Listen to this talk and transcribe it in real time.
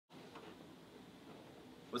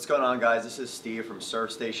What's going on, guys? This is Steve from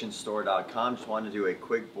SurfStationStore.com. Just wanted to do a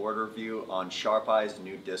quick board review on Sharp-Eye's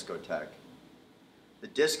new Discotech. The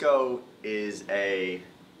Disco is a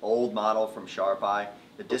old model from Sharp-Eye.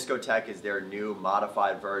 The Discotech is their new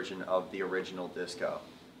modified version of the original Disco.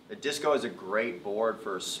 The Disco is a great board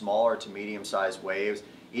for smaller to medium-sized waves.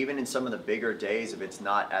 Even in some of the bigger days, if it's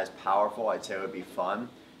not as powerful, I'd say it would be fun.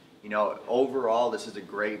 You know, overall, this is a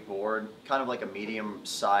great board, kind of like a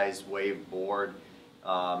medium-sized wave board.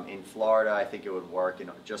 In Florida, I think it would work in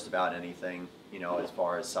just about anything, you know, as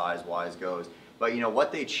far as size-wise goes. But, you know,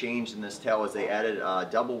 what they changed in this tail was they added a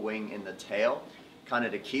double wing in the tail, kind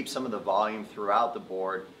of to keep some of the volume throughout the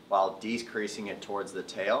board while decreasing it towards the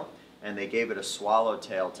tail. And they gave it a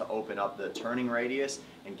swallowtail to open up the turning radius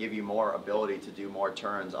and give you more ability to do more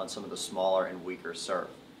turns on some of the smaller and weaker surf.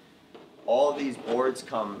 All of these boards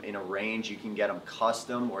come in a range. You can get them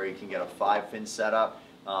custom, or you can get a 5-fin setup.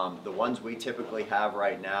 The ones we typically have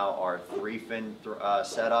right now are 3-fin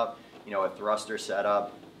setup, you know, a thruster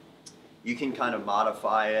setup. You can kind of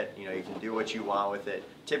modify it, you know, you can do what you want with it.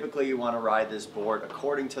 Typically you want to ride this board,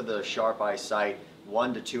 according to the Sharp-Eye site,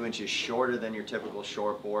 1 to 2 inches shorter than your typical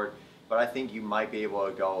short board, but I think you might be able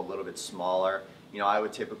to go a little bit smaller. You know, I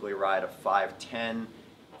would typically ride a 5'10".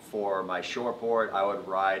 For my short board, I would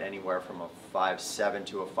ride anywhere from a 5'7"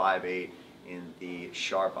 to a 5'8" in the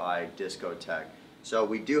Sharp-Eye Discotech. So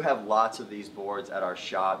we do have lots of these boards at our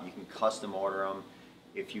shop. You can custom order them.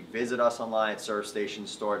 If you visit us online at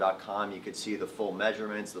SurfStationStore.com, you could see the full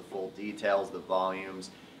measurements, the full details, the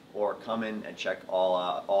volumes, or come in and check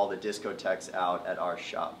all the Discotechs out at our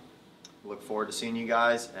shop. Look forward to seeing you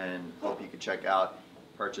guys, and hope you can check out,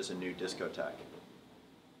 purchase a new Discotech.